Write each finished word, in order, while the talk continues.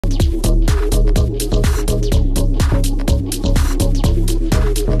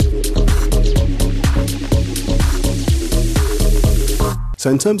So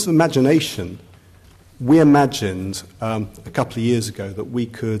in terms of imagination, we imagined a couple of years ago that we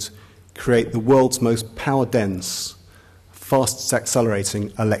could create the world's most power-dense, fastest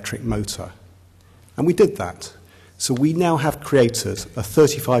accelerating electric motor. And we did that. So we now have created a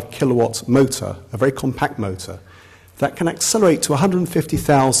 35 kilowatt motor, a very compact motor, that can accelerate to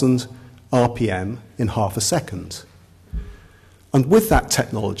 150,000 RPM in half a second. And with that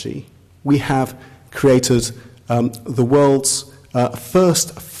technology, we have created the world's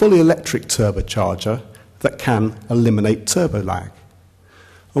first fully electric turbocharger that can eliminate turbo lag.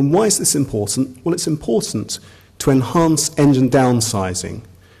 And why is this important? Well, it's important to enhance engine downsizing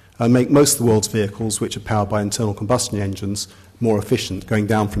and make most of the world's vehicles, which are powered by internal combustion engines, more efficient, going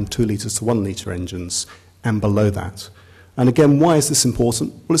down from 2 litres to 1 litre engines and below that. And again, why is this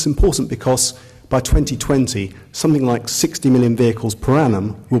important? Well, it's important because by 2020, something like 60 million vehicles per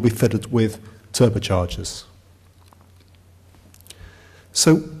annum will be fitted with turbochargers.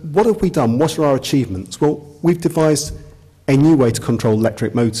 So what have we done? What are our achievements? Well, we've devised a new way to control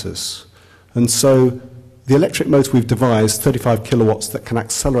electric motors. And so the electric motor we've devised, 35 kilowatts, that can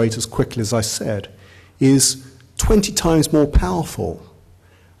accelerate as quickly as I said, is 20 times more powerful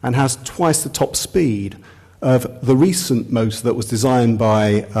and has twice the top speed of the recent motor that was designed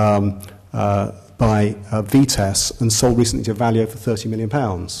by Vitesse and sold recently to Valeo for £30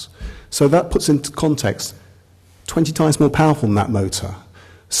 million. So that puts into context 20 times more powerful than that motor.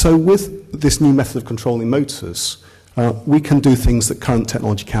 So with this new method of controlling motors, we can do things that current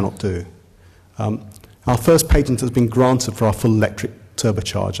technology cannot do. Our first patent has been granted for our full electric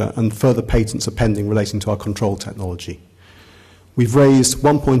turbocharger, and further patents are pending relating to our control technology. We've raised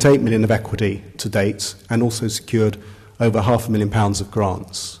 1.8 million of equity to date and also secured over £500,000 of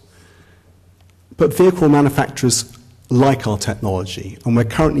grants. But vehicle manufacturers like our technology, and we're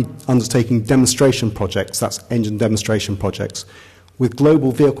currently undertaking demonstration projects, that's engine demonstration projects, with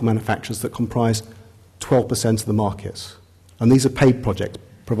global vehicle manufacturers that comprise 12% of the market. And these are paid projects,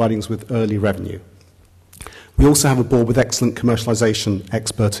 providing us with early revenue. We also have a board with excellent commercialization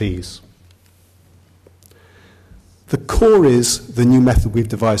expertise. The core is the new method we've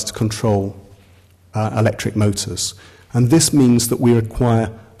devised to control electric motors. And this means that we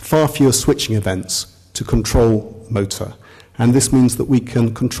require far fewer switching events to control motor. And this means that we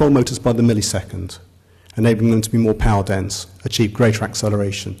can control motors by the millisecond, enabling them to be more power dense, achieve greater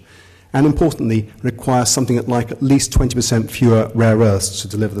acceleration, and importantly, require something like at least 20% fewer rare earths to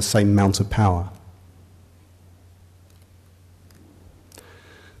deliver the same amount of power.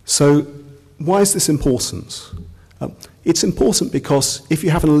 So why is this important? It's important because if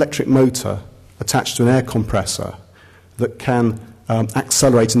you have an electric motor attached to an air compressor that can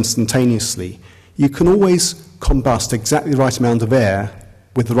accelerate instantaneously, you can always combust exactly the right amount of air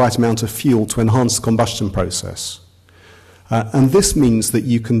with the right amount of fuel to enhance the combustion process. And this means that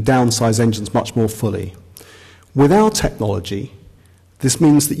you can downsize engines much more fully. With our technology, this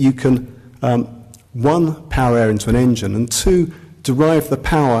means that you can, one, power air into an engine, and two, derive the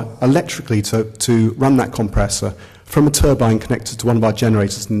power electrically to run that compressor from a turbine connected to one of our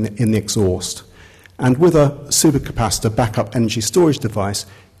generators in the exhaust. And with a supercapacitor backup energy storage device,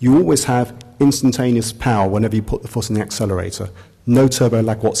 you always have instantaneous power whenever you put the foot in the accelerator. No turbo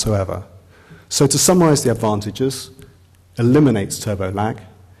lag whatsoever. So to summarize the advantages, eliminates turbo lag,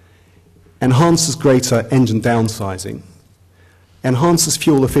 enhances greater engine downsizing, enhances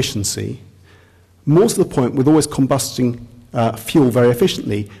fuel efficiency. More to the point, with always combusting fuel very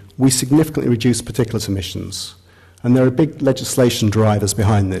efficiently, we significantly reduce particulate emissions. And there are big legislation drivers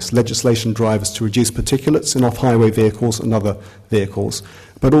behind this. Legislation drivers to reduce particulates in off-highway vehicles and other vehicles,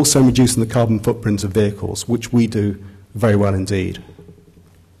 but also reducing the carbon footprint of vehicles, which we do very well indeed.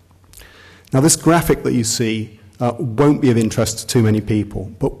 Now, this graphic that you see won't be of interest to too many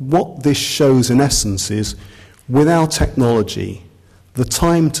people, but what this shows in essence is, with our technology, the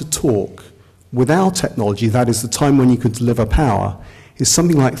time to torque, with our technology, that is the time when you could deliver power, is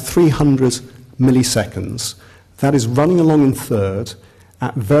something like 300 milliseconds. That is running along in third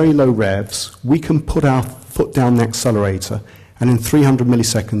at very low revs. We can put our foot down the accelerator, and in 300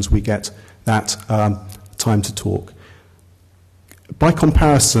 milliseconds we get that time to torque. By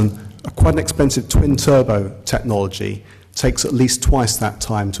comparison, quite an expensive twin-turbo technology takes at least twice that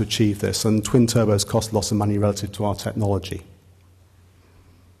time to achieve this, and twin turbos cost lots of money relative to our technology.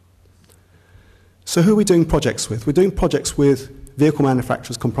 So who are we doing projects with? We're doing projects with vehicle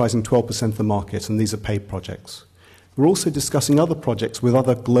manufacturers comprising 12% of the market, and these are paid projects. We're also discussing other projects with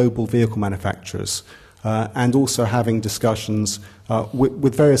other global vehicle manufacturers and also having discussions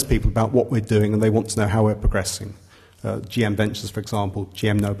with various people about what we're doing, and they want to know how we're progressing. GM Ventures, for example,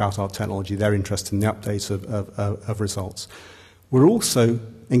 GM know about our technology. They're interested in the update of results. We're also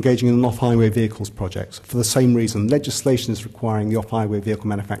engaging in an off-highway vehicles project for the same reason. Legislation is requiring the off-highway vehicle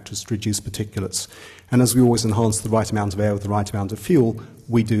manufacturers to reduce particulates. And as we always enhance the right amount of air with the right amount of fuel,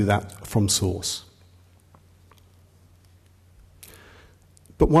 we do that from source.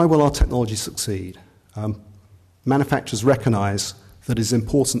 But why will our technology succeed? Manufacturers recognise that it is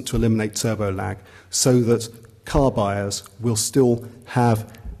important to eliminate turbo lag so that car buyers will still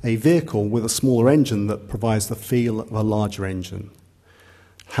have a vehicle with a smaller engine that provides the feel of a larger engine.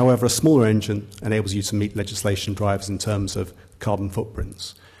 However, a smaller engine enables you to meet legislation drivers in terms of carbon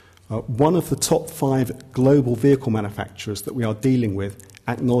footprints. One of the top 5 global vehicle manufacturers that we are dealing with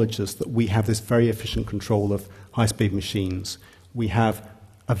acknowledges that we have this very efficient control of high-speed machines. We have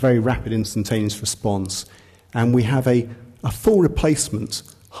a very rapid instantaneous response, and we have a full replacement,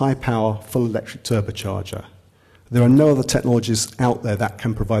 high-power, full electric turbocharger. There are no other technologies out there that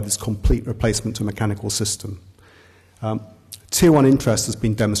can provide this complete replacement to a mechanical system. Tier 1 interest has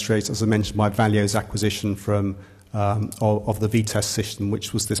been demonstrated, as I mentioned, by Valio's acquisition of the VTEST system,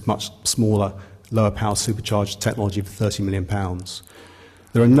 which was this much smaller, lower-power supercharger technology for £30 million.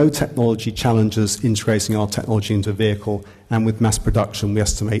 There are no technology challenges integrating our technology into a vehicle, and with mass production, we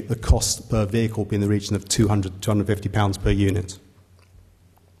estimate the cost per vehicle be in the region of £200 to £250 per unit.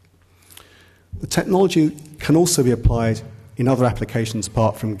 The technology can also be applied in other applications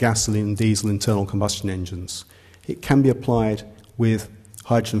apart from gasoline and diesel internal combustion engines. It can be applied with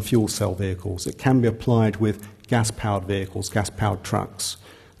hydrogen fuel cell vehicles. It can be applied with gas-powered vehicles, gas-powered trucks.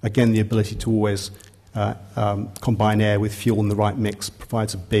 Again, the ability to always combine air with fuel in the right mix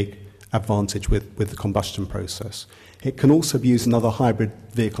provides a big advantage with the combustion process. It can also be used in other hybrid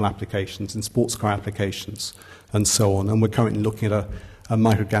vehicle applications, in sports car applications, and so on. And we're currently looking at a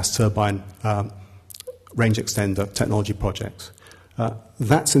microgas turbine range extender technology project.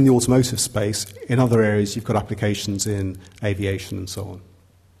 That's in the automotive space. In other areas, you've got applications in aviation and so on.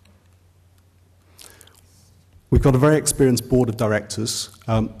 We've got a very experienced board of directors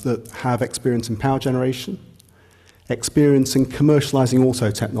that have experience in power generation, experience in commercializing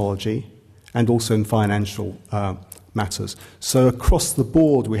auto technology, and also in financial matters. So across the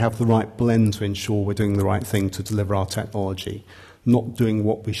board, we have the right blend to ensure we're doing the right thing to deliver our technology, not doing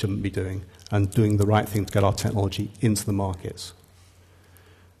what we shouldn't be doing, and doing the right thing to get our technology into the markets.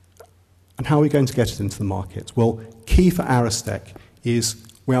 And how are we going to get it into the market? Well, key for Aeristech is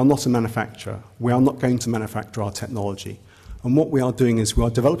we are not a manufacturer. We are not going to manufacture our technology. And what we are doing is we are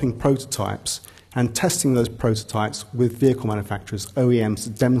developing prototypes and testing those prototypes with vehicle manufacturers, OEMs, to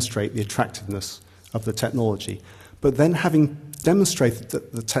demonstrate the attractiveness of the technology. But then having demonstrated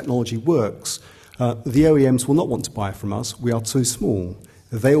that the technology works, the OEMs will not want to buy it from us. We are too small.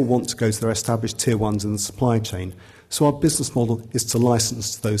 They will want to go to their established tier ones in the supply chain. So our business model is to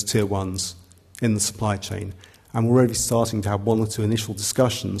license to those tier ones in the supply chain. And we're already starting to have 1 or 2 initial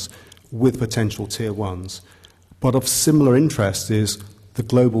discussions with potential tier ones. But of similar interest is the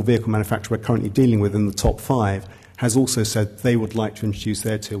global vehicle manufacturer we're currently dealing with in the top 5 has also said they would like to introduce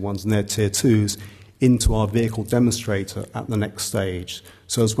their tier ones and their tier twos into our vehicle demonstrator at the next stage.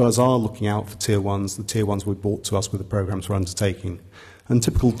 So as well as our looking out for tier ones, the tier ones will be brought to us with the programs we're undertaking. And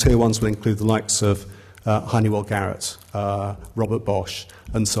typical tier ones will include the likes of Honeywell Garrett, Robert Bosch,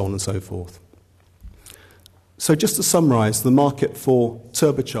 and so on and so forth. So just to summarize, the market for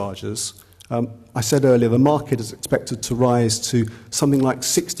turbochargers, I said earlier, the market is expected to rise to something like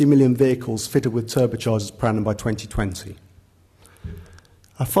 60 million vehicles fitted with turbochargers per annum by 2020.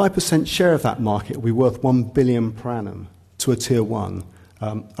 A 5% share of that market will be worth $1 billion per annum to a tier one,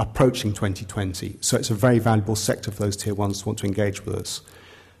 approaching 2020. So it's a very valuable sector for those tier ones to want to engage with us.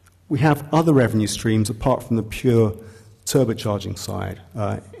 We have other revenue streams apart from the pure turbocharging side,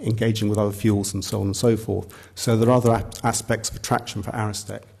 engaging with other fuels and so on and so forth. So there are other aspects of attraction for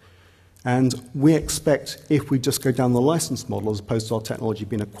Aeristech. And we expect, if we just go down the license model as opposed to our technology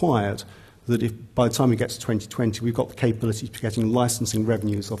being acquired, that if by the time we get to 2020, we've got the capability of getting licensing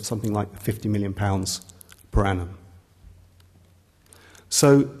revenues of something like £50 million per annum.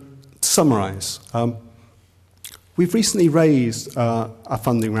 So, to summarise, we've recently raised a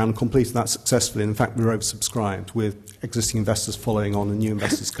funding round and completed that successfully. In fact, we were oversubscribed with existing investors following on and new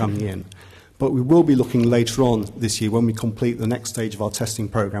investors coming in. But we will be looking later on this year when we complete the next stage of our testing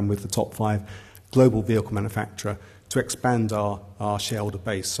program with the top 5 global vehicle manufacturer to expand our shareholder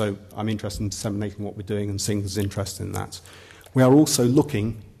base. So I'm interested in disseminating what we're doing and seeing there's interest in that. We are also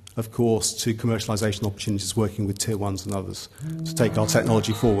looking, of course, to commercialisation opportunities working with tier ones and others to take our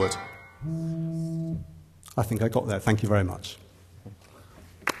technology forward. I think I got there. Thank you very much.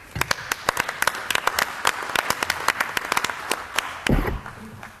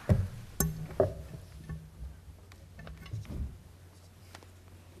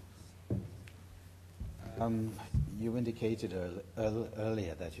 You indicated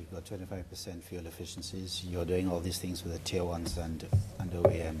earlier that you've got 25% fuel efficiencies. You're doing all these things with the tier ones and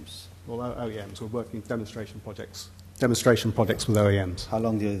OEMs. Well, OEMs, we're working demonstration projects with OEMs.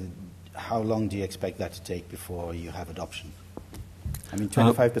 How long do you expect that to take before you have adoption? I mean,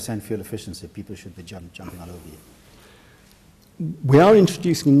 25% fuel efficiency, people should be jumping all over you. We are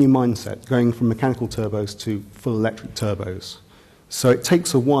introducing a new mindset, going from mechanical turbos to full electric turbos. So it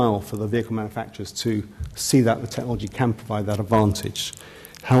takes a while for the vehicle manufacturers to see that the technology can provide that advantage.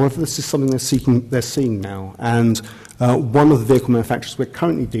 However, this is something they're seeing now. And one of the vehicle manufacturers we're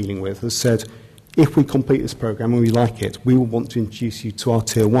currently dealing with has said, if we complete this program and we like it, we will want to introduce you to our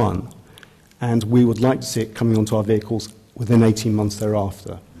tier one. And we would like to see it coming onto our vehicles within 18 months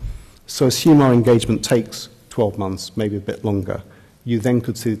thereafter. So assume our engagement takes 12 months, maybe a bit longer. You then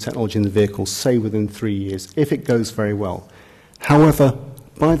could see the technology in the vehicle, say within 3 years, if it goes very well. However,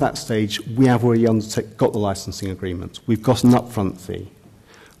 by that stage, we have already got the licensing agreement. We've got an upfront fee.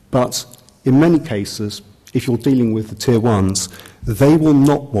 But in many cases, if you're dealing with the tier ones, they will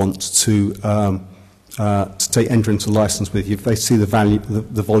not want to enter into license with you if they see the value,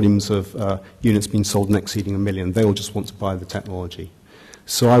 the volumes of units being sold and exceeding 1 million. They will just want to buy the technology.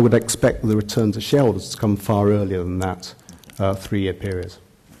 So I would expect the return to shareholders to come far earlier than that 3-year period.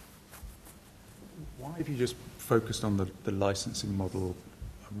 Why have you just focused on the licensing model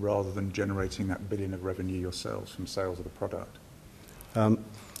rather than generating that $1 billion of revenue yourselves from sales of the product?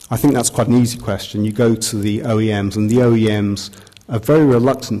 I think that's quite an easy question. You go to the OEMs, and the OEMs are very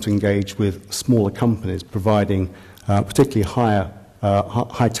reluctant to engage with smaller companies providing particularly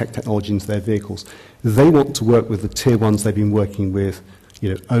high-tech technology into their vehicles. They want to work with the tier ones they've been working with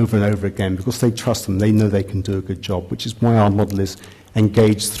over and over again because they trust them. They know they can do a good job, which is why our model is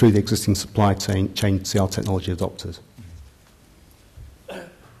engaged through the existing supply chain to see our technology adopted.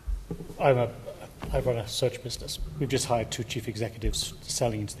 I run a search business. We've just hired 2 chief executives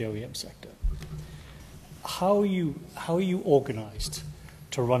selling into the OEM sector. How are you organised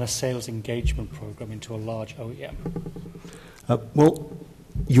to run a sales engagement program into a large OEM? Well,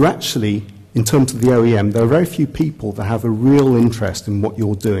 you actually, in terms of the OEM, there are very few people that have a real interest in what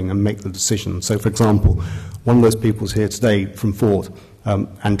you're doing and make the decision. So, for example, one of those people is here today from Ford,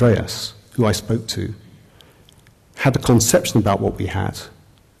 Andreas, who I spoke to, had a conception about what we had,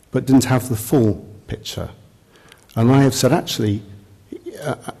 but didn't have the full picture. And I have said, actually,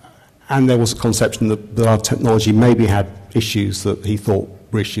 and there was a conception that our technology maybe had issues that he thought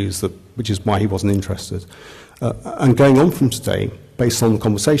were issues, which is why he wasn't interested. And going on from today, based on the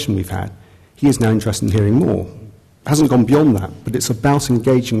conversation we've had, he is now interested in hearing more. Hasn't gone beyond that, but it's about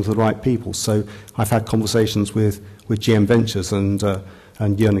engaging with the right people. So I've had conversations with GM Ventures and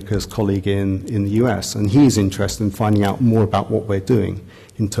Jernike's colleague in the US, and he's interested in finding out more about what we're doing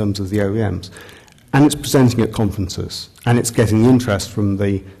in terms of the OEMs. And it's presenting at conferences, and it's getting interest from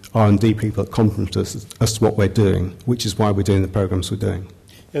the R&D people at conferences as to what we're doing, which is why we're doing the programs we're doing.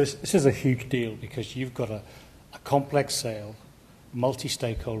 Yeah, this is a huge deal because you've got a complex sale,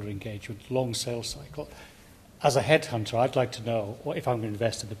 multi-stakeholder engagement, long sales cycle. As a headhunter, I'd like to know, if I'm going to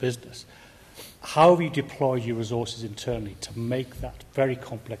invest in the business, how have you deployed your resources internally to make that very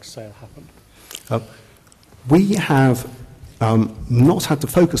complex sale happen? We have not had to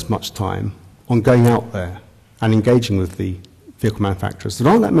focus much time on going out there and engaging with the vehicle manufacturers. There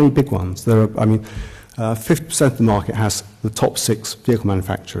aren't that many big ones. 50% of the market has the top 6 vehicle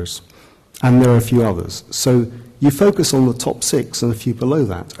manufacturers, and there are a few others. So you focus on the top 6 and a few below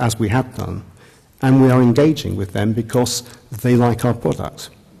that, as we have done, and we are engaging with them because they like our product.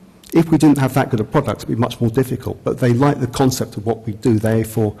 If we didn't have that good a product, it would be much more difficult, but they like the concept of what we do,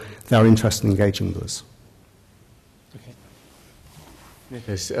 therefore they are interested in engaging with us. Okay.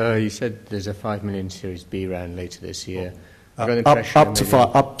 Nicholas, you said there's a 5 million Series B round later this year.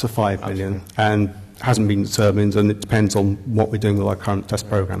 Up to 5 million, and hasn't been determined, and it depends on what we're doing with our current test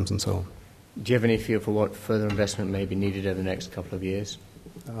programs and so on. Do you have any feel for what further investment may be needed over the next couple of years?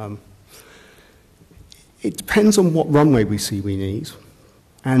 It depends on what runway we see we need,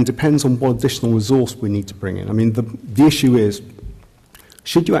 and depends on what additional resource we need to bring in. I mean, the issue is,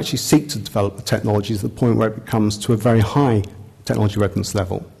 should you actually seek to develop the technology to the point where it becomes to a very high technology readiness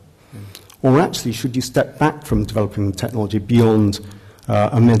level? Or actually, should you step back from developing the technology beyond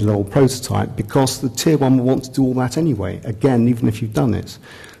a mid-level prototype, because the tier one will want to do all that anyway, again, even if you've done it.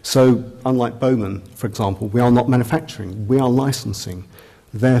 So, unlike Bowman, for example, we are not manufacturing, we are licensing.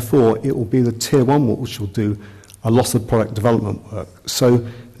 Therefore, it will be the tier one which will do a lot of product development work. So,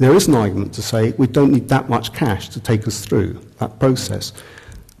 there is an argument to say we don't need that much cash to take us through that process.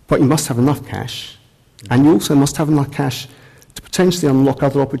 But you must have enough cash, and you also must have enough cash to potentially unlock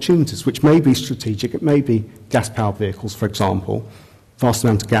other opportunities, which may be strategic. It may be gas-powered vehicles, for example, vast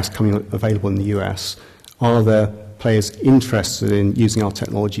amount of gas coming available in the US. Are there players interested in using our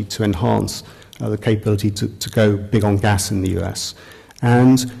technology to enhance the capability to go big on gas in the US?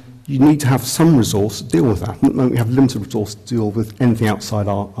 And you need to have some resource to deal with that. At the moment, we have limited resource to deal with anything outside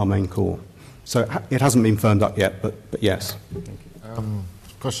our main core. So it hasn't been firmed up yet, but yes.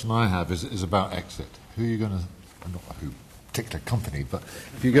 Question I have is about exit. Who are you going to, not who, particular company, but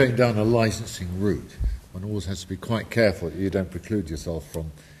if you're going down a licensing route, one always has to be quite careful that you don't preclude yourself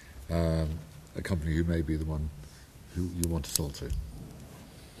from a company who may be the one who you want to sell to.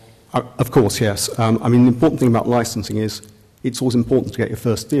 Of course, yes. I mean, the important thing about licensing is it's always important to get your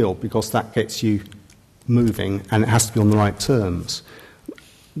first deal because that gets you moving and it has to be on the right terms.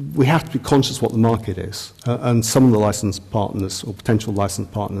 We have to be conscious of what the market is, and some of the licensed partners or potential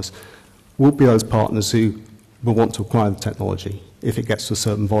licensed partners will be those partners who will want to acquire the technology if it gets to a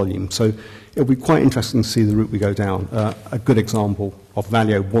certain volume. So it'll be quite interesting to see the route we go down. A good example of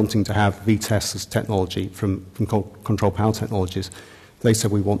Valeo wanting to have VTES as technology from Control Power Technologies. They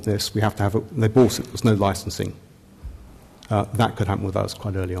said, we want this, we have to have it. They bought it, there's no licensing. That could happen with us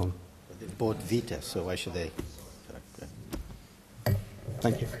quite early on. They bought VTES, so why should they?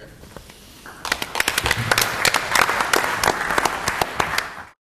 Thank you.